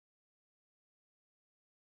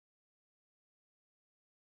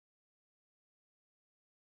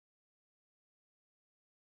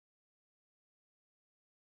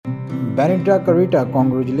Benedetta,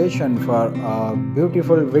 congratulations for a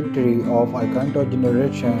beautiful victory of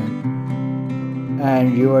iocantogeneration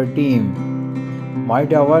and your team.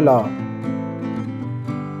 Marta,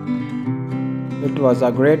 it was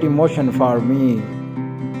a great emotion for me.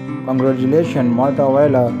 Congratulations, Marta,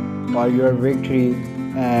 for your victory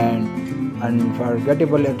and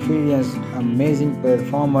unforgettable experience. Amazing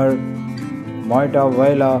performer, Marta,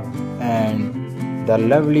 and the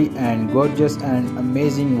lovely and gorgeous and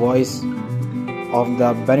amazing voice of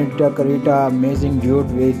the Benedetta caretta. Amazing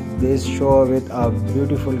dude with this show with a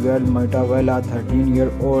beautiful girl, Marta,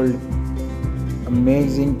 13-year-old.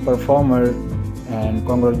 Amazing performer, and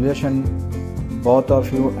congratulations both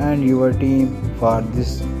of you and your team for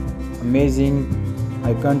this amazing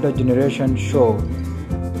iocantogeneration show.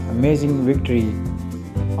 Amazing victory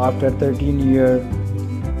after 13 years.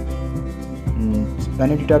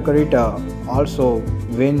 Benedetta caretta also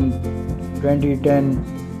win 2010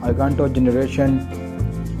 iocantogeneration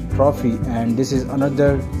trophy, and this is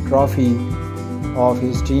another trophy of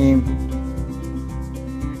his team.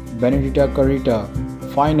 Benedetta caretta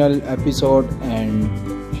final episode, and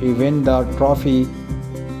she win the trophy.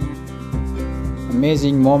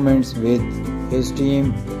 Amazing moments with his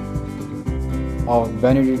team of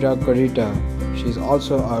Benedetta caretta. She's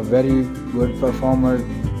also a very good performer.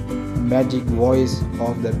 Magic voice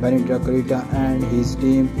of the Benedetta caretta and his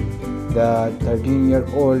team. The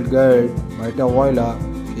 13-year-old girl Marta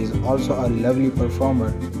is also a lovely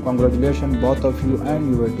performer. Congratulations both of you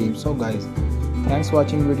and your team. So guys, thanks for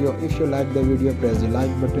watching video. If you like the video, press the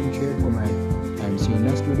like button, share, comment, and see you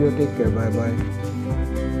next video. Take care. Bye bye.